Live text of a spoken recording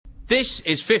This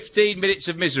is 15 Minutes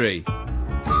of Misery.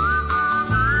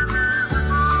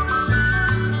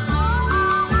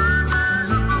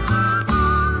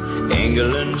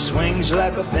 England swings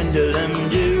like a pendulum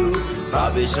do.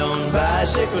 Bobby's on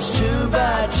bicycles 2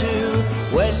 by 2.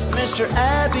 Westminster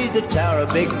Abbey, the Tower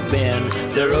of Big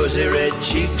Ben, the rosy red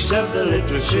cheeks of the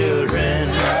little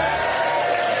children.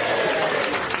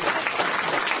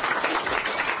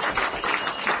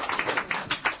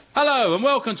 Hello and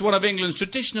welcome to one of England's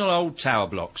traditional old tower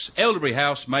blocks, Elderbury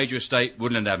House, Major Estate,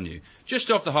 Woodland Avenue,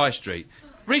 just off the High Street.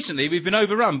 Recently, we've been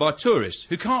overrun by tourists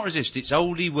who can't resist its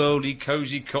oldie-worldy,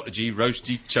 cosy, cottagey,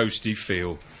 roasty, toasty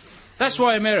feel. That's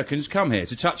why Americans come here,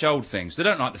 to touch old things. They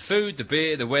don't like the food, the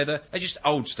beer, the weather. They're just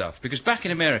old stuff. Because back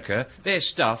in America, their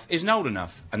stuff isn't old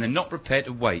enough, and they're not prepared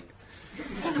to wait.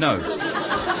 No.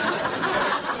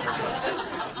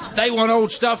 They want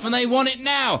old stuff, and they want it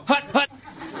now. Hut, hut.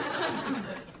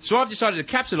 So I've decided to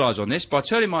capitalise on this by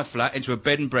turning my flat into a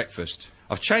bed and breakfast.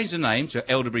 I've changed the name to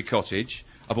Elderbury Cottage.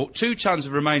 I bought 2 tons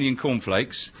of Romanian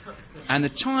cornflakes and the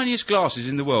tiniest glasses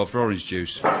in the world for orange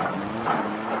juice.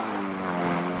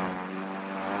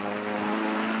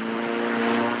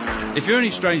 If you hear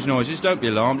any strange noises, don't be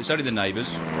alarmed, it's only the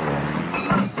neighbours.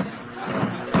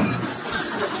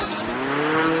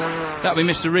 That'll be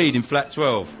Mr. Reed in flat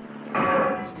 12.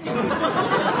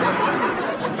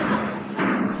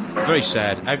 Very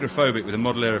sad, agoraphobic with a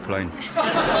model aeroplane.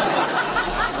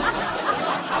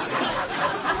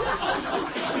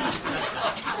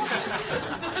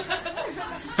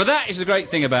 But that is the great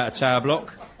thing about a tower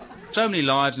block. So many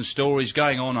lives and stories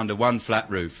going on under one flat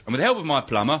roof. And with the help of my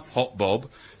plumber, Hot Bob,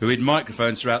 who hid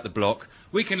microphones throughout the block,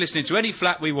 we can listen into any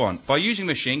flat we want by using a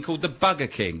machine called the Bugger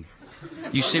King.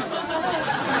 You see...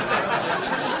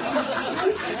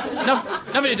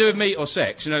 Nothing to do with meat or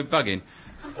sex, you know, bugging.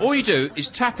 All you do is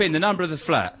tap in the number of the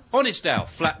flat. Honest Al,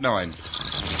 flat 9.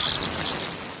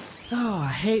 Oh, I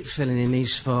hate filling in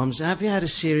these forms. Have you had a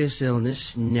serious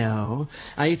illness? No.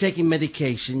 Are you taking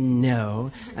medication?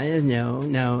 No.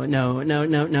 No.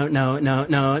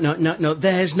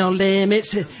 There's no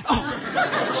limits.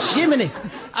 Oh, Jiminy!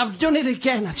 I've done it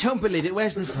again. I don't believe it.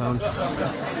 Where's the phone?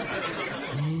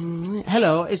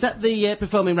 Hello, is that the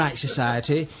Performing Rights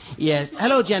Society? Yes.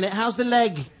 Hello, Janet. How's the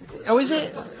leg? Oh, is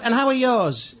it? And how are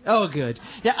yours? Oh, good.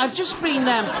 Yeah, I've just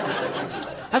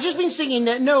been singing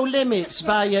No Limits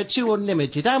by 2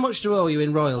 Unlimited. How much do I owe you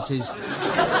in royalties?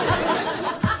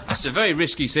 That's a very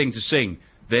risky thing to sing,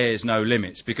 There's No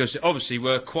Limits, because obviously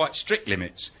we're quite strict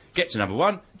limits. Get to number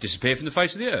 1, disappear from the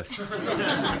face of the earth.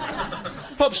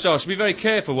 Pop stars should be very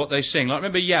careful what they sing. Like,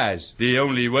 remember Yaz? The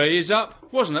only way is up.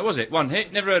 Wasn't that, was it? 1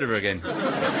 hit, never heard of her again.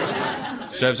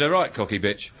 Serves her right, cocky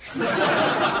bitch.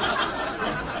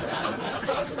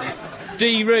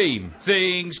 D-Ream.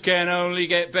 Things can only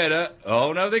get better.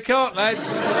 Oh, no, they can't, lads.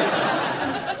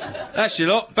 That's your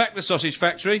lot. Back the sausage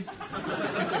factory.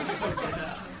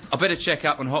 I better check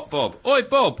up on Hot Bob. Oi,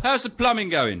 Bob, how's the plumbing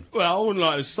going? Well, I wouldn't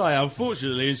like to say,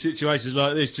 unfortunately, in situations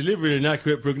like this, delivering an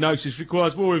accurate prognosis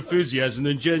requires more enthusiasm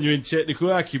than genuine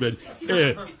technical acumen.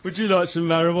 Here, would you like some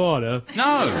marijuana?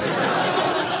 No.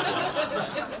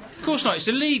 Of course not, it's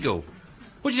illegal.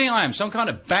 What do you think I am, some kind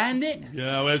of bandit?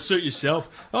 Yeah, well, suit yourself.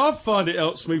 I find it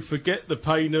helps me forget the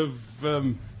pain of,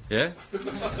 Yeah?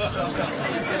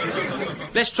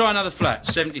 Let's try another flat,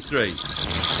 73.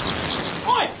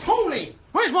 Oi, Paulie!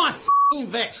 Where's my f***ing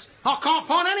vest? I can't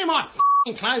find any of my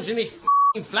f***ing clothes in this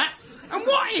f***ing flat. And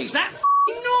what is that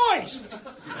f***ing noise?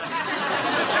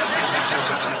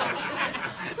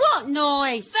 What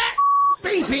noise? That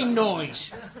beeping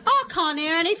noise. I can't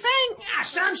hear anything.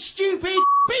 Some stupid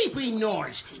beeping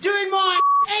noise. It's doing my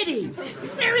head in.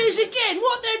 There he is again.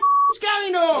 What the is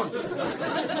going on?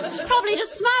 It's probably the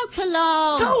smoke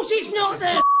alarm. Of course it's not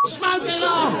the smoke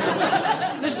alarm.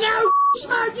 There's no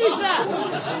smoke, is there?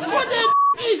 What the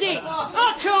is it?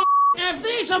 I can't have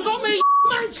this. I've got me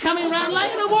mates coming round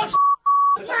later to watch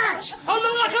the match. I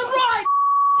look like a right.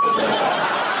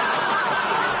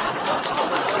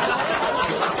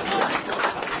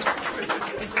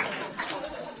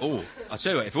 Oh, I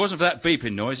tell you what, if it wasn't for that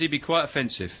beeping noise, he'd be quite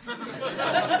offensive.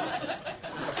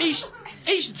 He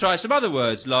should try some other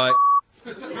words, like...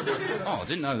 Oh, I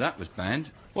didn't know that was banned.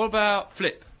 What about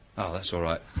flip? Oh, that's all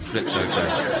right. Flip's okay.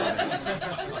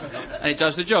 And it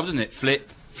does the job, doesn't it? Flip,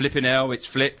 flipping L, it's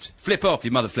flipped. Flip off, you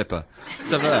mother flipper.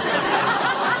 Stuff like that.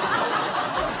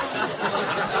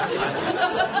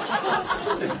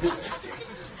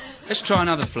 Let's try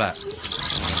another flat.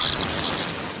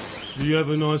 Did you have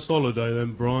a nice holiday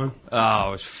then, Brian? Oh,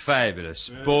 it was fabulous.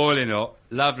 Yeah. Boiling hot,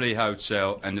 lovely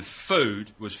hotel, and the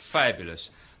food was fabulous.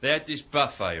 They had this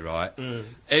buffet, right?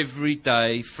 Every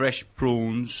day, fresh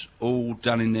prawns, all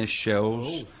done in their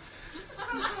shells.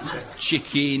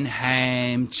 Chicken,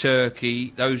 ham,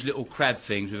 turkey, those little crab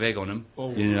things with egg on them,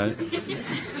 you know.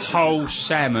 Whole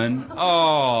salmon.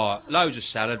 Oh, loads of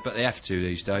salad, but they have to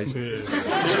these days.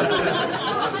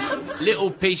 Little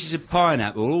pieces of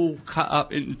pineapple, all cut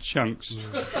up into chunks.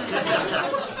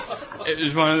 It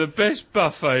was one of the best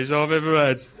buffets I've ever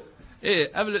had. Here,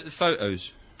 have a look at the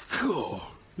photos. God,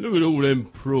 look at all them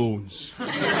prawns.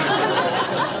 It's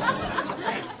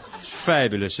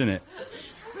fabulous, isn't it?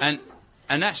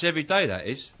 And that's every day, that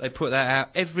is. They put that out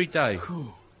every day.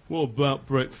 Cool. What about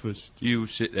breakfast? You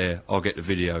sit there, I'll get the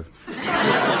video.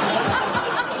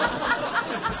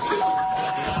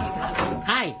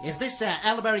 Hi, is this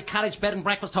Elderberry Cottage Bed and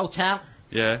Breakfast Hotel?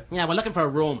 Yeah? Yeah, we're looking for a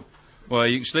room. Well,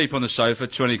 you can sleep on the sofa,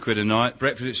 20 quid a night.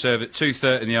 Breakfast is served at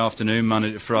 2:30 in the afternoon,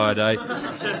 Monday to Friday.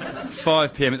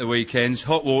 5 p.m. at the weekends.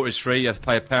 Hot water is free. You have to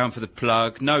pay £1 for the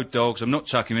plug. No dogs. I'm not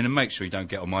tucking him in, and make sure you don't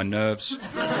get on my nerves.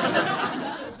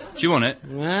 Do you want it?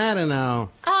 I don't know.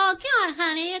 Oh, God,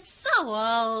 honey, it's so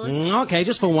old. Okay,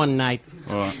 just for one night.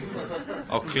 All right.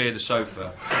 I'll clear the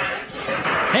sofa.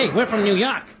 Hey, we're from New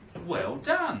York. Well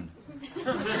done.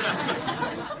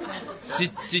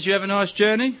 Did you have a nice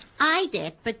journey? I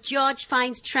did, but George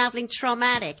finds travelling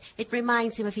traumatic. It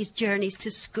reminds him of his journeys to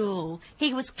school.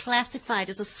 He was classified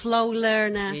as a slow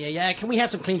learner. Yeah, can we have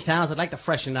some clean towels? I'd like to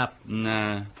freshen up.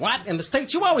 Nah. What? In the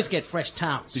States, you always get fresh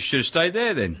towels. You should have stayed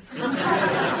there then.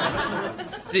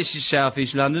 This is South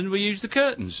East London. We use the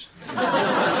curtains.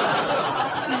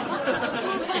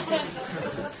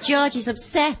 George is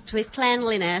obsessed with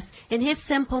cleanliness. In his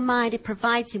simple mind, it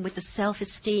provides him with the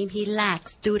self-esteem he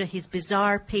lacks due to his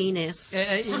bizarre penis.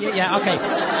 Okay.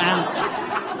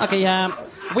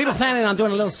 We were planning on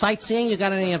doing a little sightseeing. You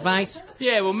got any advice?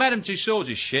 Yeah, well, Madame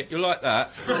Tussauds is shit. You'll like that.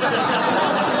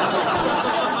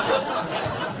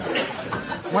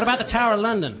 What about the Tower of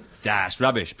London? That's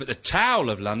rubbish, but the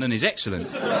Towel of London is excellent.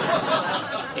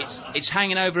 It's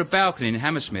hanging over a balcony in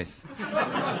Hammersmith.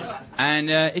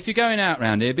 And if you're going out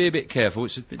round here, be a bit careful.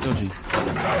 It's a bit dodgy.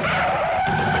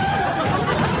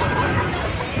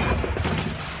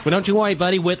 Well, don't you worry,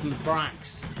 buddy. We're from the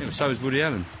Bronx. Yeah, well, so is Woody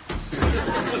Allen.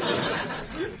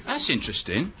 That's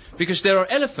interesting, because there are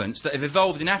elephants that have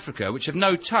evolved in Africa which have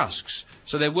no tusks,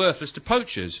 so they're worthless to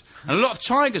poachers. And a lot of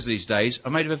tigers these days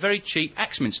are made of a very cheap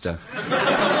Axminster.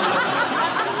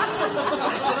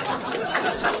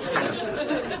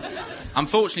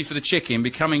 Unfortunately for the chicken,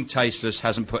 becoming tasteless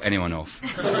hasn't put anyone off.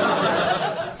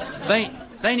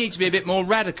 They need to be a bit more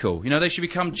radical. You know, they should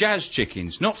become jazz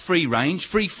chickens, not free range,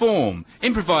 free form,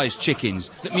 improvised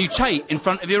chickens that mutate in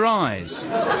front of your eyes.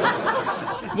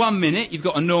 1 minute you've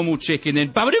got a normal chicken,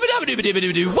 then wah!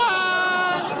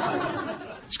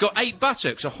 It's got 8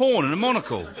 buttocks, a horn and a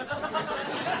monocle.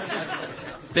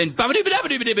 Then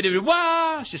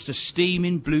wah! It's just a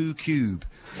steaming blue cube.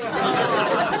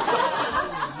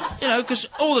 You know, because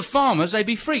all the farmers, they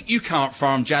be freaked. You can't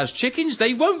farm jazz chickens.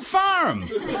 They won't farm.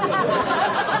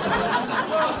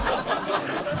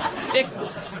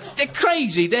 They're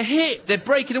crazy. They're hit. They're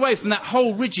breaking away from that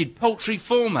whole rigid poultry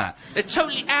format. They're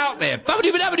totally out there.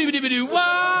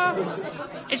 Wah!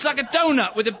 It's like a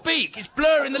donut with a beak. It's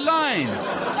blurring the lines.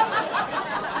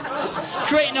 It's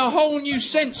creating a whole new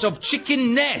sense of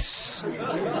chicken-ness.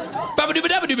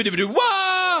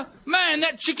 Wah! Man,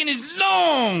 that chicken is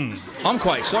long! I'm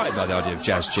quite excited by the idea of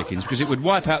jazz chickens because it would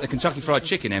wipe out the Kentucky Fried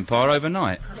Chicken empire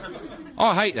overnight.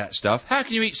 I hate that stuff. How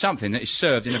can you eat something that is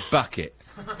served in a bucket?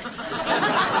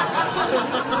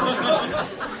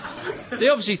 They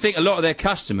obviously think a lot of their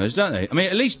customers, don't they? I mean,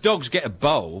 at least dogs get a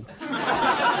bowl.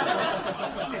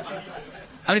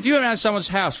 And if you went around someone's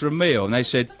house for a meal and they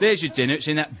said, there's your dinner, it's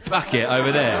in that bucket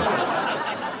over there.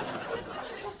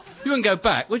 You wouldn't go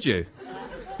back, would you?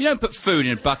 You don't put food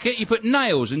in a bucket, you put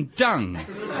nails and dung.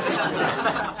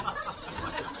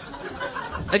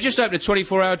 They've just opened a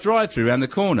 24-hour drive-through around the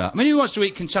corner. I mean, who wants to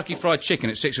eat Kentucky Fried Chicken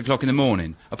at 6 o'clock in the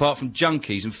morning, apart from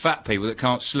junkies and fat people that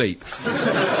can't sleep? I'm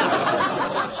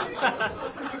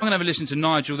going to have a listen to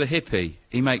Nigel the hippie.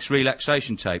 He makes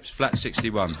relaxation tapes, flat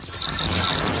 61.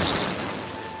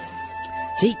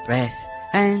 Deep breath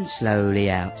and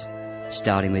slowly out.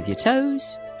 Starting with your toes,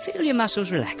 feel your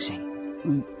muscles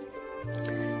relaxing.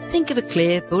 Think of a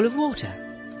clear pool of water.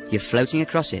 You're floating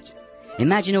across it.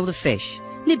 Imagine all the fish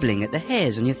nibbling at the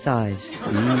hairs on your thighs.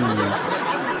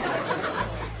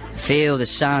 Feel the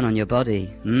sun on your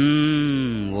body.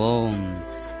 Warm.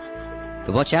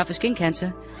 But watch out for skin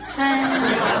cancer. And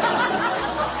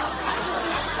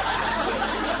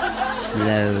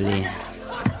slowly.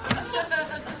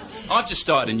 I've just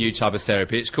started a new type of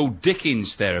therapy. It's called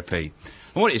Dickens therapy.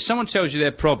 And what it is, someone tells you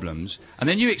their problems, and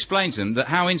then you explain to them that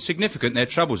how insignificant their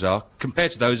troubles are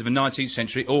compared to those of a 19th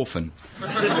century orphan.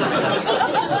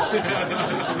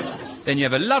 Then you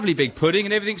have a lovely big pudding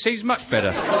and everything seems much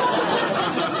better.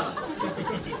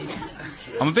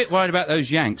 I'm a bit worried about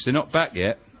those Yanks. They're not back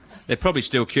yet. They're probably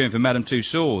still queuing for Madame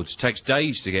Tussauds. Takes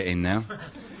days to get in now.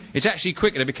 It's actually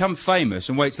quicker to become famous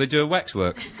and wait till they do a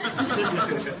waxwork.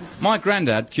 My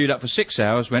grandad queued up for 6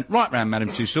 hours, went right round Madame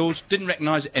Tussauds, didn't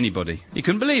recognise anybody. He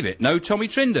couldn't believe it. No Tommy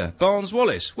Trinder, Barnes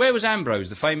Wallis. Where was Ambrose,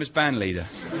 the famous band leader?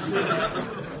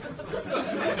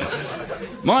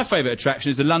 My favourite attraction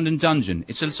is the London Dungeon.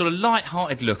 It's a sort of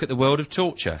light-hearted look at the world of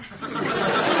torture.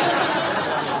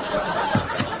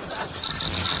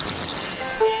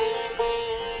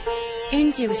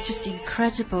 India was just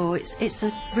incredible. It's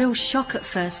a real shock at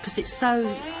first because it's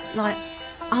so, like,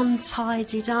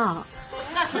 untidied up.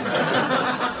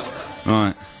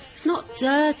 Right. It's not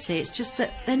dirty, it's just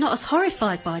that they're not as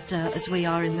horrified by dirt as we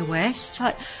are in the West.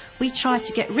 Like, we try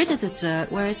to get rid of the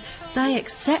dirt, whereas they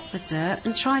accept the dirt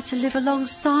and try to live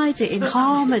alongside it in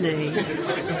harmony.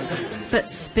 But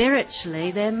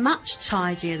spiritually, they're much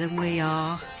tidier than we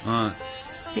are. Right.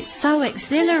 It's so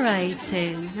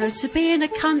exhilarating, you know, to be in a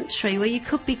country where you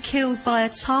could be killed by a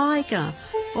tiger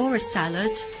or a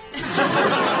salad.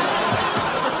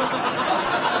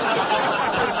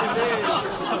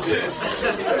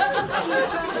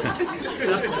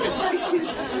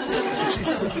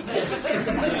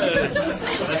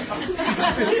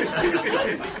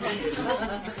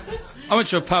 I went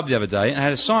to a pub the other day and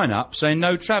had a sign up saying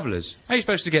no travellers. How are you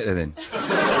supposed to get there then?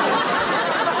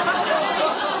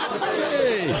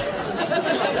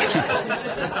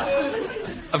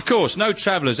 Of course, no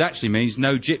travellers actually means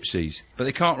no gypsies, but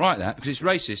they can't write that because it's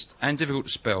racist and difficult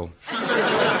to spell.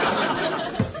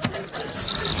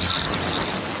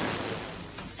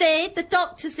 Sid, the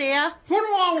doctor's here. What do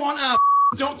I want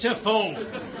Dr. Full?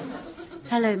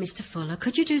 Hello, Mr. Fuller.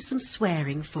 Could you do some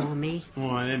swearing for me?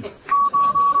 All right, then.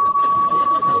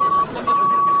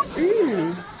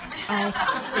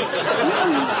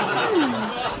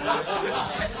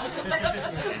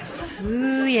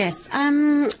 Ooh, yes.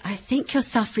 I think you're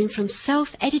suffering from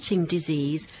self-editing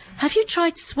disease. Have you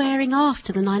tried swearing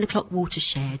after the 9 o'clock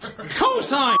watershed? Of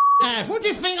course I have. What do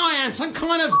you think I am? Some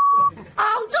kind of...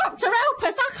 Oh, doctor, help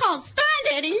us. I can't stand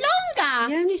it any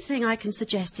longer. The only thing I can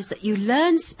suggest is that you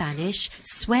learn Spanish,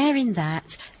 swear in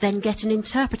that, then get an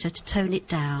interpreter to tone it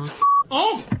down.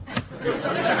 Off!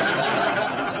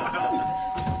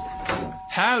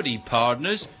 Howdy,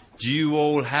 partners. Do you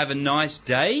all have a nice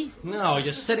day? No,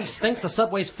 your city stinks, the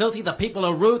subway's filthy, the people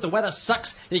are rude, the weather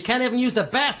sucks, and you can't even use the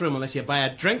bathroom unless you buy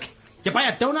a drink. You buy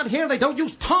a donut here, they don't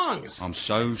use tongs. I'm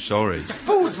so sorry. The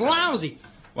food's lousy.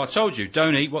 Well, I told you,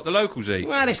 don't eat what the locals eat.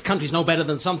 Well, this country's no better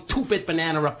than some two-bit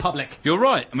banana republic. You're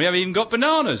right, and we haven't even got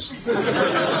bananas.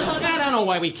 I don't know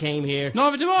why we came here.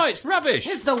 Neither do I, it's rubbish.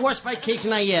 This is the worst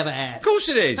vacation I ever had. Of course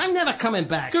it is. I'm never coming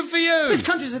back. Good for you. This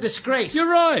country's a disgrace.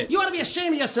 You're right. You ought to be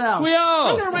ashamed of yourselves. We are.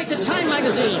 I'm going to write the Time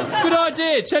magazine. Good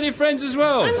idea. Tell your friends as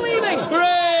well. I'm leaving.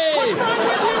 Hooray! What's wrong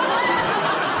with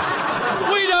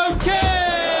you? We don't care!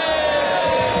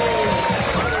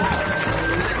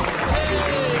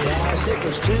 It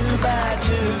was 2 by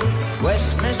 2,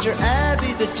 Westminster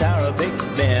Abbey, the Tower of Big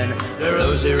Ben, the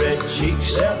rosy red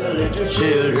cheeks of the little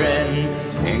children.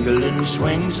 England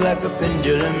swings like a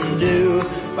pendulum do,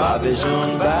 Bobby's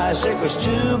own bicycles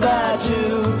 2 by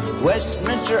 2,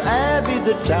 Westminster Abbey,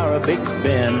 the Tower of Big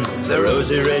Ben, the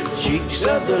rosy red cheeks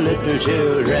of the little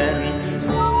children.